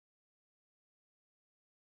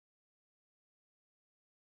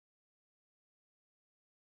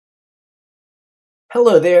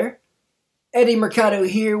Hello there, Eddie Mercado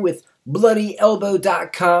here with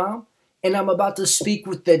BloodyElbow.com, and I'm about to speak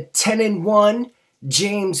with the 10-1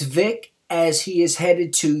 James Vick as he is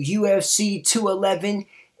headed to UFC 211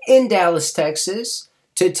 in Dallas, Texas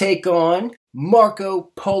to take on Marco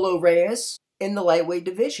Polo Reyes in the lightweight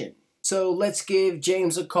division. So let's give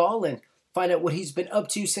James a call and find out what he's been up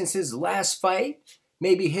to since his last fight,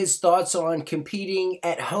 maybe his thoughts on competing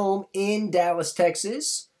at home in Dallas,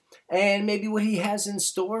 Texas, and maybe what he has in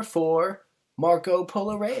store for Marco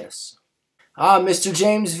Polo Reyes. Mr.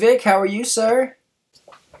 James Vick, how are you, sir?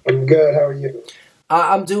 I'm good. How are you?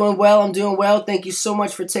 I'm doing well. Thank you so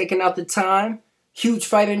much for taking out the time. Huge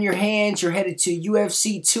fight in your hands. You're headed to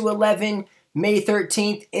UFC 211, May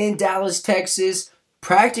 13th in Dallas, Texas.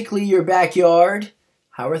 Practically your backyard.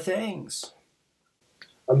 How are things?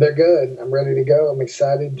 They're good. I'm ready to go. I'm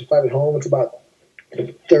excited to fight at home. It's about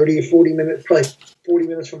 30 or 40 minutes, like 40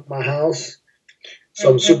 minutes from my house. So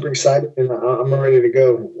I'm super excited, and I'm ready to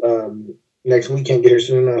go. Next weekend, get here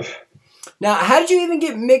soon enough. Now, how did you even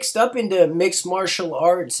get mixed up into mixed martial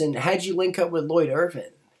arts, and how did you link up with Lloyd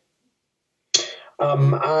Irvin?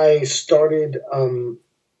 I started,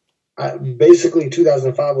 basically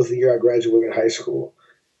 2005 was the year I graduated high school.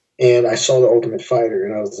 And I saw The Ultimate Fighter,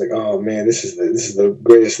 and I was like, "Oh man, this is the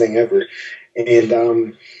greatest thing ever." And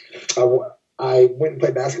I went and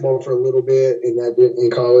played basketball for a little bit, and that did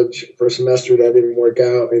in college for a semester. That didn't work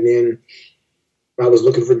out, and then I was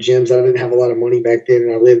looking for gyms. I didn't have a lot of money back then,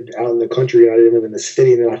 and I lived out in the country, and I didn't live in the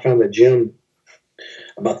city. And then I found a gym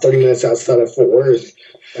about 30 minutes outside of Fort Worth,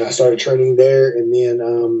 and I started training there, and then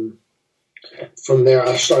from there,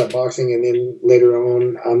 I started boxing, and then later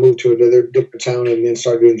on, I moved to another different town, and then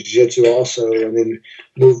started doing jiu-jitsu also, and then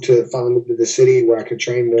finally moved to the city where I could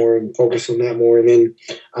train more and focus on that more. And then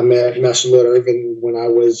I met Master Lloyd Irvin when I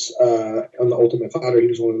was on The Ultimate Fighter. He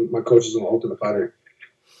was one of my coaches on The Ultimate Fighter.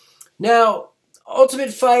 Now,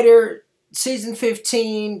 Ultimate Fighter, season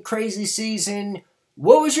 15, crazy season.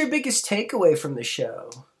 What was your biggest takeaway from the show?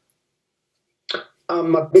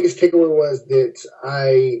 My biggest takeaway was that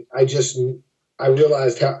I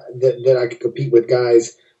realized that I could compete with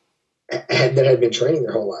guys that had been training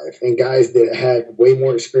their whole life, and guys that had way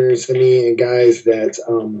more experience than me, and guys that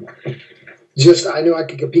I knew I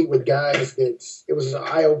could compete with guys that it was an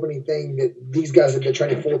eye-opening thing that these guys had been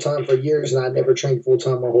training full-time for years, and I never trained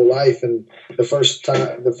full-time my whole life. And the first time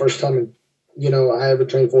I ever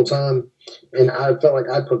trained full-time, and I felt like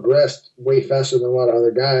I progressed way faster than a lot of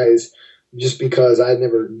other guys, just because I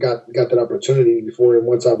never got that opportunity before, and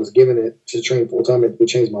once I was given it to train full-time, it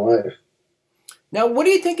changed my life. Now, what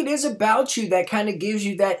do you think it is about you that kind of gives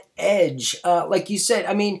you that edge? Like you said,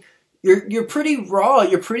 I mean, you're pretty raw.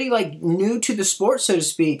 You're pretty, like, new to the sport, so to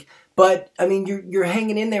speak. But, I mean, you're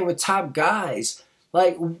hanging in there with top guys.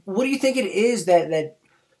 Like, what do you think it is that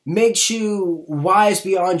makes you wise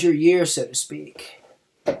beyond your years, so to speak?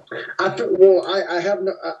 I have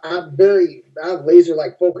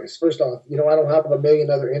laser-like focus. First off, I don't have a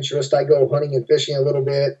million other interests. I go hunting and fishing a little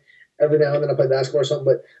bit. Every now and then I play basketball or something,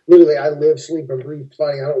 but literally I live, sleep, and breathe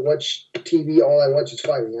fighting. I don't watch TV. All I watch is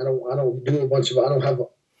fighting. I don't have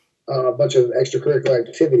a bunch of extracurricular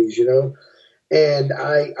activities, And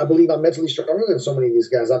I believe I'm mentally stronger than so many of these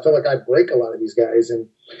guys. I feel like I break a lot of these guys, and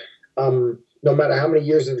no matter how many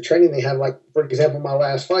years of training they have, like, for example, my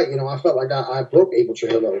last fight, I felt like I broke Abel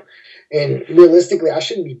Trujillo. And realistically, I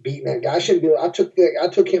shouldn't be beating that guy. I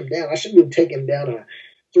took him down. I shouldn't be taking down a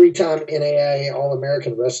 3-time NAIA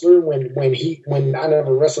All-American wrestler when I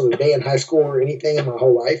never wrestled a day in high school or anything in my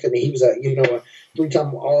whole life. And he was a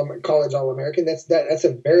 3-time college All-American. That's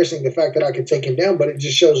embarrassing, the fact that I could take him down, but it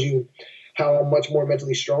just shows you how much more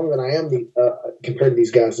mentally strong than I am compared to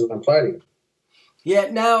these guys that I'm fighting.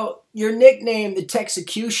 Yeah, now, your nickname, the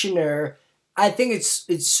Texecutioner, I think it's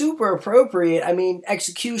super appropriate. I mean,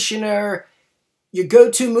 executioner, your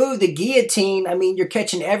go-to move, the guillotine, I mean, you're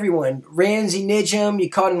catching everyone. Ramsey Nijum,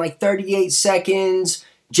 you caught in like 38 seconds.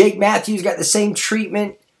 Jake Matthews got the same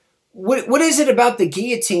treatment. What is it about the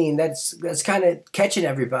guillotine that's kind of catching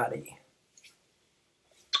everybody?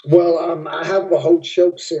 Well, I have a whole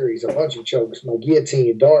choke series, a bunch of chokes. My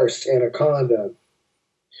guillotine, Darce, Anaconda.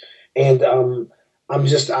 And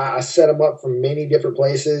I set them up from many different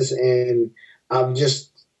places, and I'm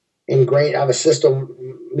just ingrained. I have a system.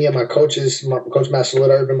 Me and my coaches, my coach Master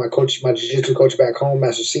Lloyd Irvin, my jiu-jitsu coach back home,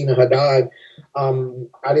 Master Sina Haddad.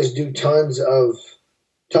 I just do tons of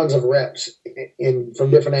reps from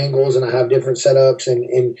different angles, and I have different setups,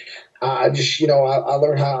 and I just I've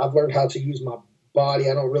learned how to use my body.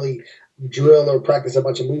 I don't really drill or practice a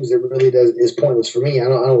bunch of moves that really is pointless for me. I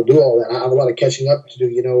don't do all that. I have a lot of catching up to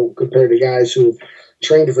do, compared to guys who've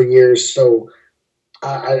trained for years. So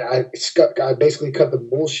I basically cut the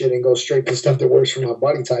bullshit and go straight to stuff that works for my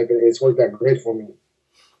body type, and it's worked out great for me.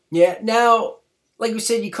 Yeah. Now, like we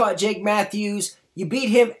said, you caught Jake Matthews. You beat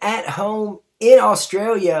him at home in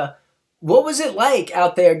Australia. What was it like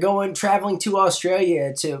out there traveling to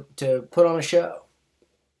Australia to put on a show?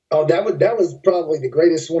 Oh, that was probably the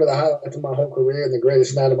greatest, one of the highlights of my whole career, and the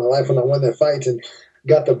greatest night of my life when I won that fight and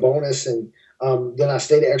got the bonus. And then I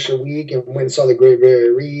stayed an extra week and went and saw the Great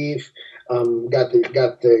Barrier Reef. Got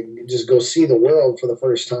to just go see the world for the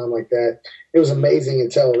first time like that. It was amazing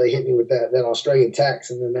until they hit me with that Australian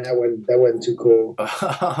tax, and then that wasn't too cool.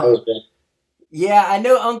 That was bad. Yeah, I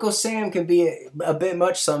know Uncle Sam can be a bit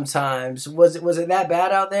much sometimes. Was it that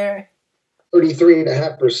bad out there?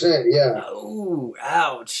 33.5%. Yeah. Oh,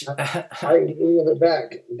 ouch. I didn't get any of it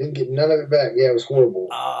back. Didn't get none of it back. Yeah, it was horrible.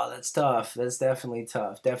 Oh, that's tough. That's definitely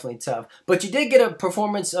tough. Definitely tough. But you did get a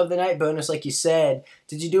performance of the night bonus, like you said.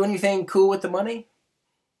 Did you do anything cool with the money?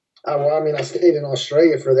 Well, I mean, I stayed in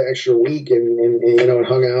Australia for the extra week and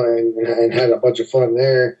hung out and had a bunch of fun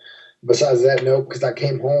there. Besides that, no, because I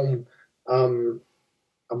came home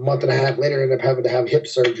a month and a half later, ended up having to have hip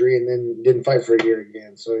surgery, and then didn't fight for a year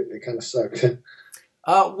again. So it kind of sucked.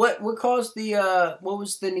 What caused what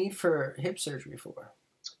was the need for hip surgery for?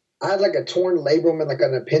 I had like a torn labrum and like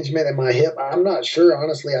an impingement in my hip. I'm not sure,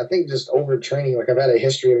 honestly. I think just overtraining. Like I've had a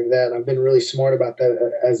history of that. And I've been really smart about that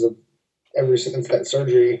ever since that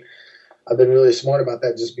surgery. I've been really smart about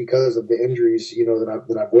that just because of the injuries,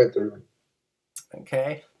 that I've went through.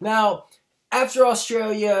 Okay. Now, after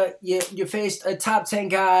Australia, you faced a top 10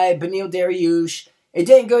 guy, Beneil Dariush. It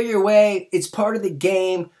didn't go your way. It's part of the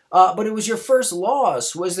game. But it was your first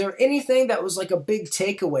loss. Was there anything that was like a big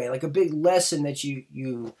takeaway, like a big lesson that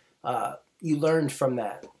you learned from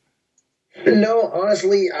that? No,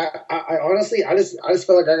 honestly, I just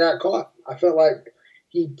felt like I got caught. I felt like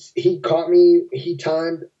he caught me. He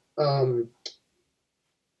timed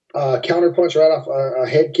counter punch right off a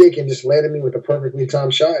head kick and just landed me with a perfectly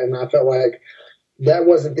timed shot. And I felt like that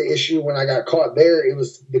wasn't the issue when I got caught there. It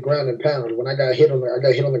was the ground and pound. When I got hit on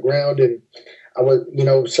the ground, and I was,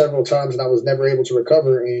 several times, and I was never able to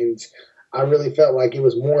recover. And I really felt like it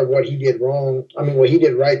was more of what he did wrong. I mean, what he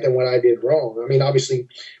did right than what I did wrong. I mean, obviously,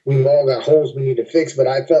 we've all got holes we need to fix, but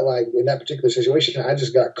I felt like in that particular situation, I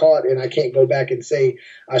just got caught, and I can't go back and say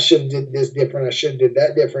I should have did this different, I should have did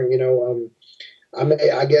that different.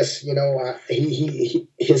 I guess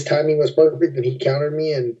his timing was perfect, and he countered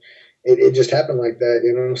me, and it just happened like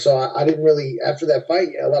that. So I didn't really, after that fight,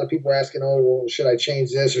 a lot of people were asking, oh, well, should I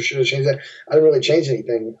change this or should I change that? I didn't really change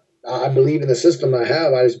anything. I believe in the system I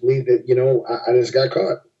have. I just believe that, I just got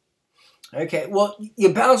caught. Okay. Well, you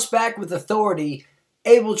bounced back with authority.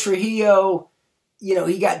 Abel Trujillo,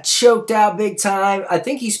 he got choked out big time. I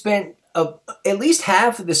think he spent at least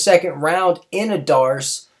half of the second round in a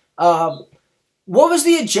darce. What was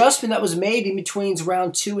the adjustment that was made in between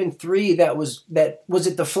round 2 and 3? Was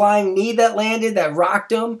it the flying knee that landed that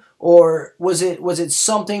rocked him, or was it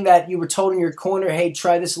something that you were told in your corner, hey,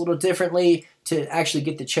 try this a little differently to actually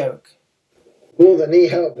get the choke? Well, the knee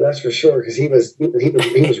helped, that's for sure, because he was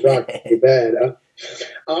rocked pretty bad.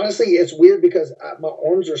 Honestly, it's weird because my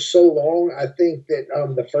arms are so long. I think that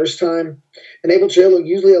the first time, and Abel Trujillo,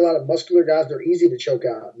 usually a lot of muscular guys, they're easy to choke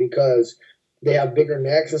out because they have bigger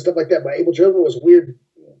necks and stuff like that. But Abel Trujillo was weird,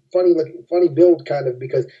 funny build kind of,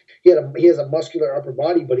 because he has a muscular upper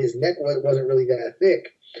body, but his neck wasn't really that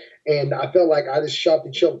thick. And I felt like I just shot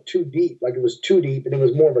the choke too deep, like it was too deep, and it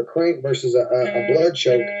was more of a crank versus a blood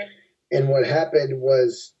choke. And what happened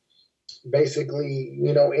was basically,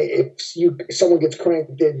 if someone gets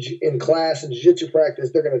cranked in class and jiu-jitsu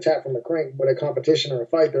practice, they're going to tap from a crank. But a competition or a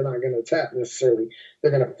fight, they're not going to tap necessarily.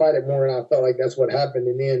 They're going to fight it more, and I felt like that's what happened.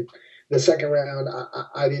 And then the second round,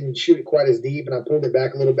 I didn't shoot it quite as deep, and I pulled it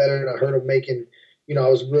back a little better, and I heard him making, I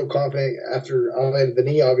was real confident after I landed the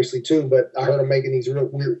knee, obviously, too, but I heard him making these real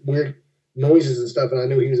weird noises and stuff, and I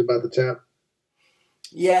knew he was about to tap.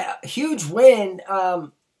 Yeah, huge win.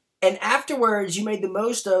 And afterwards, you made the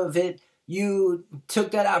most of it. You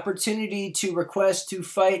took that opportunity to request to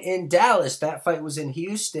fight in Dallas. That fight was in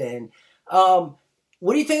Houston.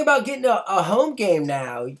 What do you think about getting a home game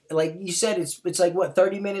now? Like you said, it's like, what,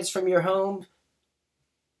 30 minutes from your home?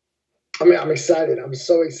 I mean, I'm excited. I'm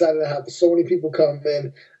so excited to have so many people come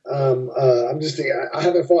in. I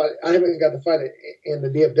haven't got to fight in the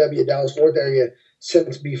DFW Dallas-Fort area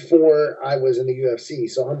since before I was in the UFC.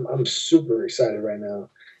 So I'm super excited right now,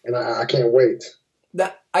 and I can't wait.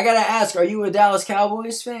 I gotta ask, are you a Dallas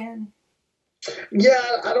Cowboys fan? Yeah,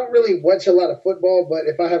 I don't really watch a lot of football, but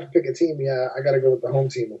if I have to pick a team, yeah, I got to go with the home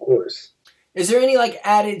team, of course. Is there any like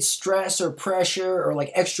added stress or pressure or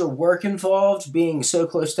like extra work involved being so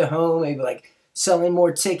close to home? Maybe like selling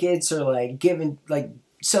more tickets or like giving like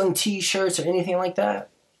selling T-shirts or anything like that?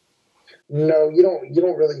 No, you don't. You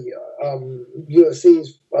don't really.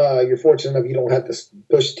 UFC's. You're fortunate enough you don't have to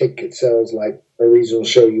push ticket sales like a regional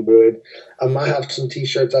show you would. I have some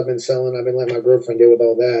T-shirts I've been selling. I've been letting my girlfriend deal with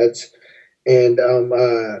all that. And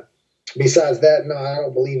besides that, no, I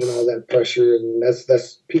don't believe in all that pressure. And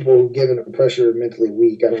that's people who give in pressure are mentally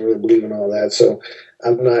weak. I don't really believe in all that. So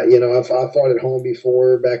I'm not. I fought at home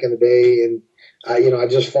before back in the day, and I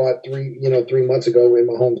just fought 3 months ago in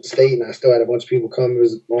my home state, and I still had a bunch of people come. It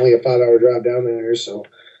was only a 5-hour drive down there, so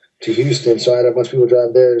to Houston. So I had a bunch of people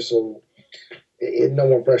drive there. So no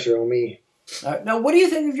more pressure on me. Now, what do you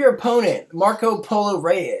think of your opponent, Marco Polo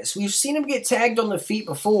Reyes? We've seen him get tagged on the feet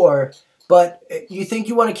before, but you think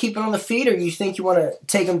you want to keep it on the feet, or you think you want to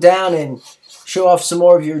take him down and show off some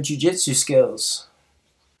more of your jiu-jitsu skills?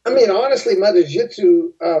 I mean, honestly, my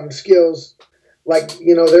jiu-jitsu skills,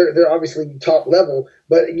 they're obviously top level,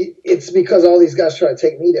 but it's because all these guys try to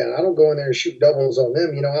take me down. I don't go in there and shoot doubles on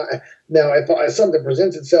them. Now if something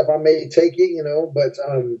presents itself, I may take it, but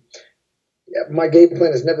my game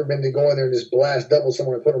plan has never been to go in there and just blast double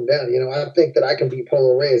someone and put them down. I think that I can beat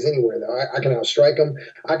Polo Reyes anywhere, though. I can outstrike him.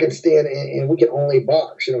 I can stand and we can only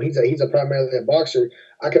box. He's a primarily a boxer.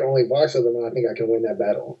 I can only box with him, and I think I can win that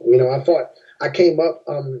battle. I came up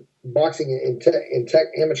boxing in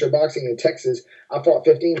amateur boxing in Texas. I fought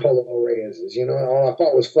 15 Polo Reyes. All I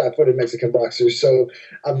fought was flat-footed Mexican boxers. So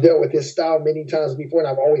I've dealt with his style many times before, and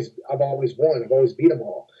I've always won. I've always beat them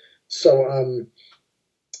all. So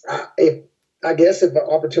I guess if an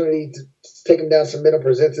opportunity to take him down some middle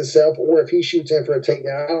presents itself, or if he shoots in for a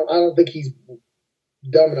takedown, I don't think he's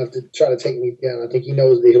dumb enough to try to take me down. I think he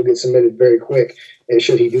knows that he'll get submitted very quick, and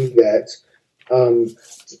should he do that.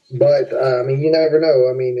 But you never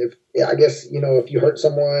know. If you hurt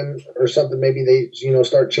someone or something, maybe they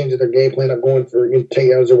start changing their game plan, up going for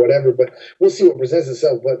takedowns or whatever. But we'll see what presents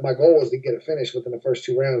itself. But my goal is to get a finish within the first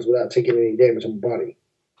 2 rounds without taking any damage on my body.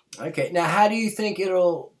 Okay. Now, how do you think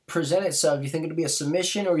it'll present itself? Do you think it'll be a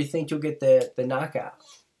submission, or you think you'll get the knockout?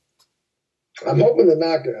 I'm hoping the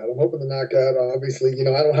knockout. Obviously,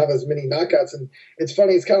 I don't have as many knockouts, and it's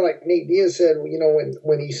funny. It's kind of like Nate Diaz said,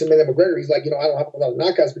 when he submitted McGregor, he's like, I don't have a lot of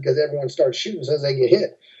knockouts because everyone starts shooting as soon as they get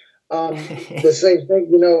hit. The same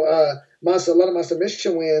thing, a lot of my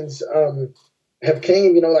submission wins have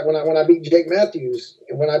came, like when I beat Jake Matthews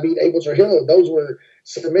and when I beat Abel Trujillo, those were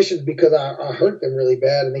submissions because I hurt them really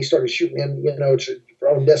bad, and they started shooting in,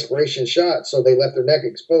 from desperation shots, so they left their neck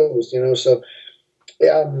exposed, So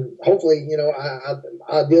hopefully,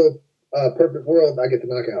 ideal perfect world, I get the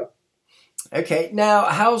knockout. Okay, now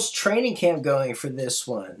how's training camp going for this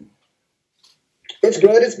one? It's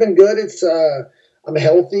good. It's been good. I'm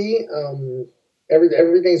healthy.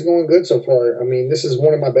 Everything's going good so far. This is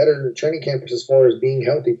one of my better training camps as far as being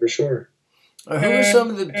healthy, for sure. Who are some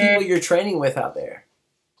of the people you're training with out there?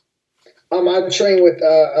 I train with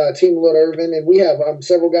Team Little Irvin, and we have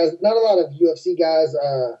several guys. Not a lot of UFC guys.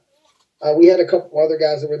 We had a couple other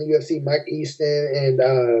guys that were in the UFC, Mike Easton and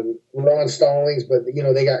Ron Stallings, but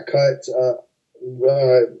they got cut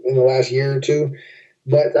in the last year or two.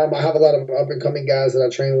 But I have a lot of up and coming guys that I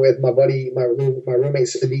train with. My buddy, my roommate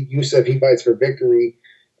Sadiq Youssef, he fights for Victory,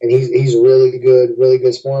 and he's a really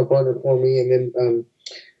good sparring partner for me. And then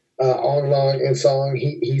Ong Long and Song,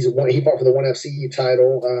 he fought for the ONE FC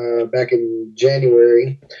title back in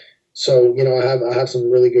January. So I have some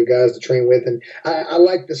really good guys to train with, and I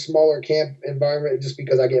like the smaller camp environment just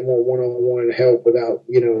because I get more one-on-one help without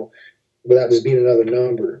just being another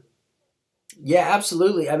number. Yeah,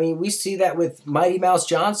 absolutely. We see that with Mighty Mouse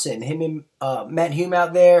Johnson, him and Matt Hume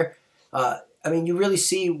out there. You really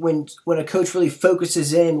see when a coach really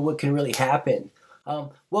focuses in what can really happen.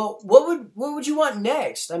 Well, what would you want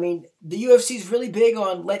next? The UFC is really big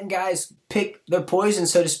on letting guys pick their poison,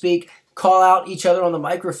 so to speak, call out each other on the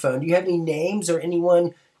microphone. Do you have any names or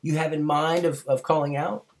anyone you have in mind of calling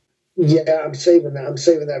out? Yeah, I'm saving that. I'm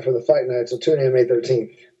saving that for the fight night. So tune in May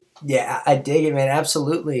 13th. Yeah, I dig it, man.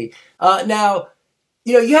 Absolutely. Now,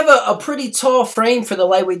 you have a pretty tall frame for the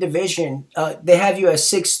lightweight division. They have you at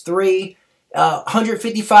 6'3",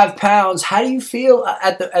 155 pounds. How do you feel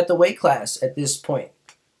at the weight class at this point?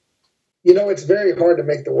 It's very hard to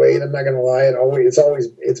make the weight. I'm not going to lie.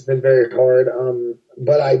 It's been very hard.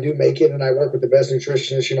 But I do make it, and I work with the best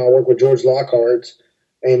nutritionist. I work with George Lockhart,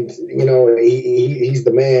 and he's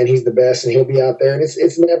the man. He's the best, and he'll be out there. And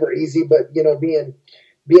it's never easy, but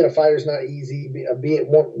being a fighter is not easy.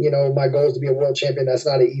 My goal is to be a world champion. That's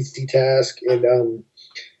not an easy task, and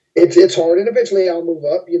It's hard, and eventually I'll move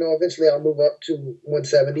up. Eventually I'll move up to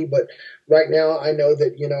 170. But right now, I know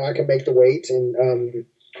that I can make the weight, and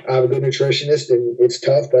I have a good nutritionist, and it's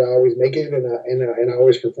tough, but I always make it, and I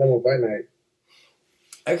always perform on fight night.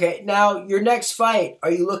 Okay, now your next fight,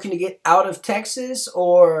 are you looking to get out of Texas,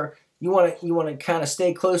 or you want to kind of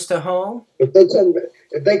stay close to home? If they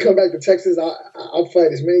come back to Texas, I'll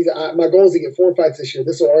fight as many. My goal is to get 4 fights this year.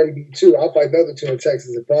 This will already be 2. I'll fight the other 2 in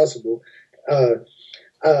Texas if possible.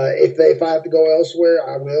 If I have to go elsewhere,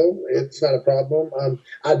 I will. It's not a problem.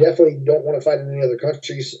 I definitely don't want to fight in any other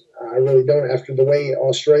countries. I really don't. After the way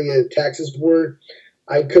Australia taxes were,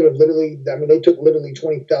 I could have literally. I mean, they took literally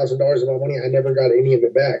 $20,000 of my money. I never got any of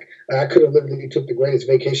it back. I could have literally took the greatest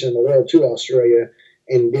vacation in the world to Australia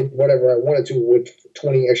and did whatever I wanted to with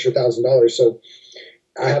 $20,000. So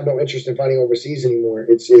I have no interest in fighting overseas anymore.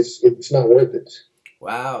 It's not worth it.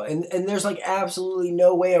 Wow, and there's like absolutely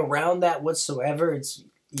no way around that whatsoever.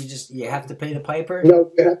 You have to pay the piper.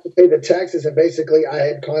 No, you have to pay the taxes, and basically, I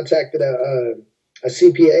had contacted a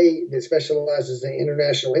CPA that specializes in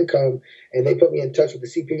international income, and they put me in touch with the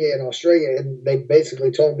CPA in Australia, and they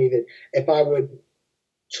basically told me that if I would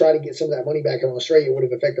try to get some of that money back in Australia, it would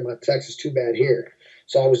have affected my taxes too bad here.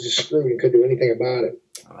 So I was just screwed and couldn't do anything about it.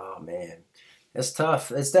 Oh man, that's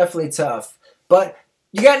tough. It's definitely tough. But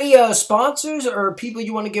you got any sponsors or people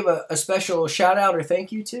you want to give a special shout out or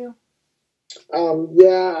thank you to?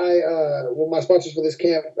 My sponsors for this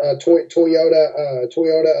camp,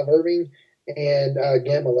 Toyota of Irving and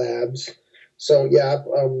Gamma Labs. So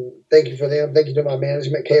thank you for them. Thank you to my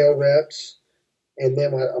management, KO Reps, and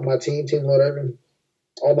then my team Lord Irving,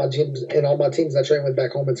 all my teams and all my teams I train with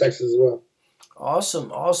back home in Texas as well.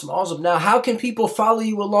 Awesome. Now, how can people follow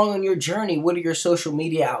you along on your journey? What are your social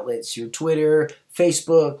media outlets? Your Twitter,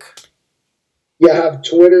 Facebook? Yeah, I have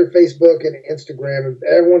Twitter, Facebook, and Instagram.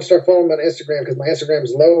 Everyone start following me on Instagram because my Instagram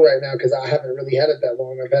is low right now because I haven't really had it that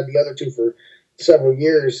long. I've had the other 2 for several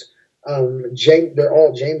years. They're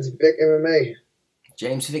all James Vick MMA.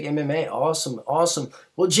 James Vick MMA. Awesome.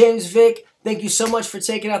 Well, James Vick, thank you so much for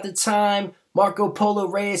taking out the time. Marco Polo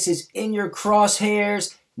Reyes is in your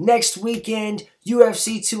crosshairs. Next weekend,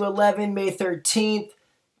 UFC 211, May 13th.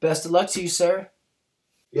 Best of luck to you, sir.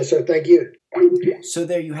 Yes, sir. Thank you. So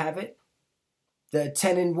there you have it. The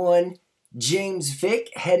 10-1 James Vick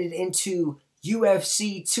headed into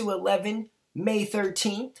UFC 211, May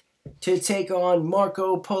 13th to take on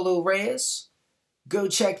Marco Polo Reyes. Go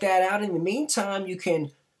check that out. In the meantime, you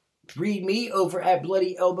can read me over at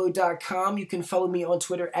bloodyelbow.com. You can follow me on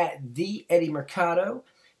Twitter at @TheEddieMercado.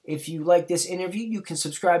 If you like this interview, you can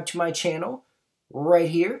subscribe to my channel right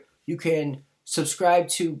here. You can subscribe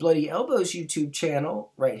to Bloody Elbow's YouTube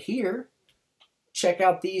channel right here. Check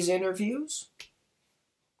out these interviews.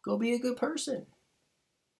 Go be a good person.